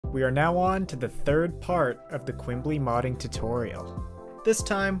We are now on to the third part of the Quimbly modding tutorial. This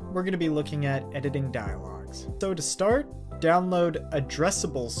time, we're going to be looking at editing dialogues. So to start, download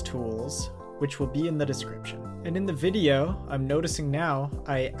Addressables tools, which will be in the description. And in the video, I'm noticing now,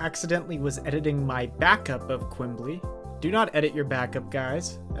 I accidentally was editing my backup of Quimbly. Do not edit your backup,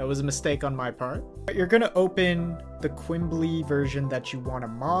 guys. That was a mistake on my part. But you're going to open the Quimbly version that you want to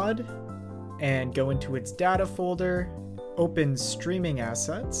mod and go into its data folder, open streaming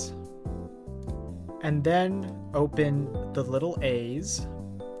assets, and then open the little A's.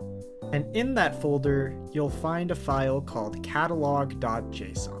 And in that folder, you'll find a file called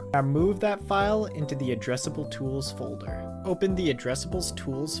catalog.json. Now move that file into the Addressable Tools folder. Open the Addressables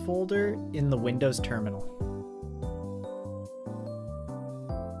Tools folder in the Windows terminal.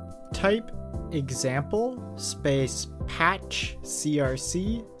 Type example space patch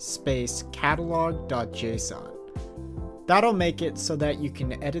crc space catalog.json. That'll make it so that you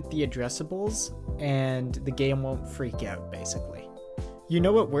can edit the addressables and the game won't freak out, basically. You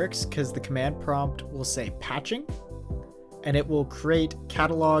know it works because the command prompt will say patching, and it will create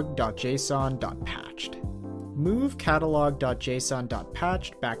catalog.json.patched. Move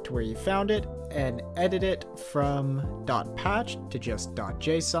catalog.json.patched back to where you found it and edit it from .patched to just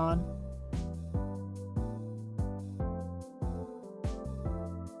 .json.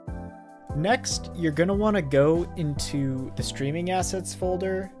 Next, you're going to want to go into the streaming assets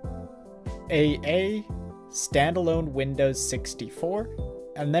folder, AA, standalone Windows 64,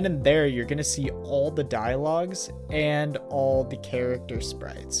 and then in there you're going to see all the dialogues and all the character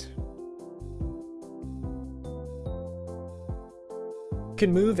sprites. You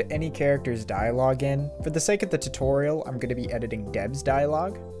can move any character's dialogue in. For the sake of the tutorial, I'm going to be editing Deb's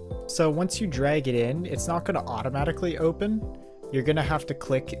dialogue. So once you drag it in, it's not going to automatically open. You're going to have to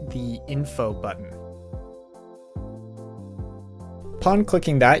click the info button. Upon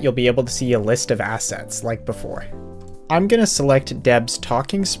clicking that, you'll be able to see a list of assets like before. I'm going to select Deb's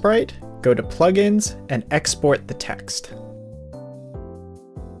talking sprite, go to plugins, and export the text.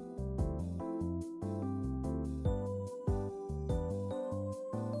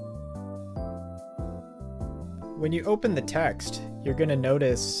 When you open the text, you're going to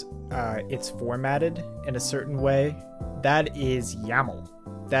notice it's formatted in a certain way. That is YAML.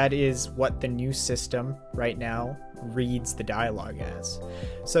 That is what the new system right now reads the dialogue as.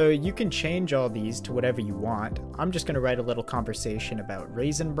 So you can change all these to whatever you want. I'm just going to write a little conversation about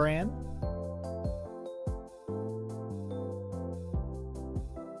Raisin Bran.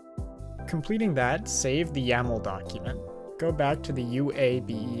 Completing that, save the YAML document. Go back to the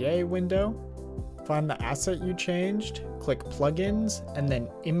UABEA window. Find the asset you changed, click plugins, and then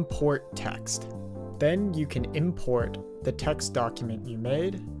import text. Then you can import the text document you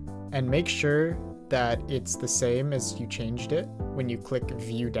made and make sure that it's the same as you changed it when you click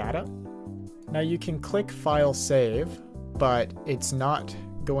view data. Now you can click file save, but it's not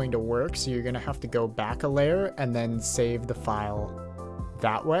going to work, so you're going to have to go back a layer and then save the file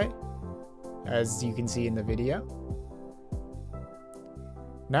that way, as you can see in the video.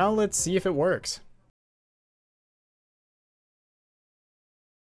 Now let's see if it works.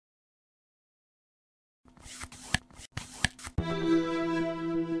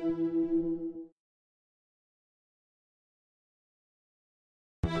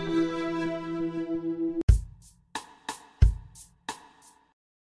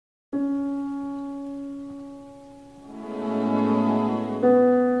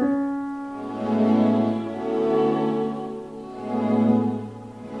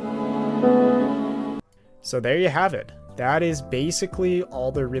 So there you have it. That is basically all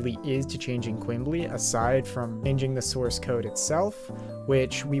there really is to changing Quimbly, aside from changing the source code itself,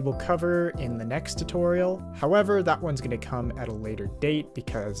 which we will cover in the next tutorial. However, that one's going to come at a later date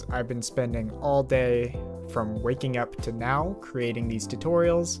because I've been spending all day from waking up to now creating these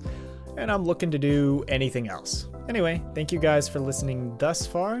tutorials, and I'm looking to do anything else. Anyway, thank you guys for listening thus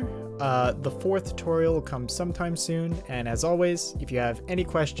far. The fourth tutorial will come sometime soon, and as always, if you have any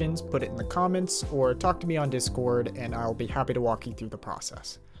questions, put it in the comments or talk to me on Discord and I'll be happy to walk you through the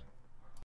process.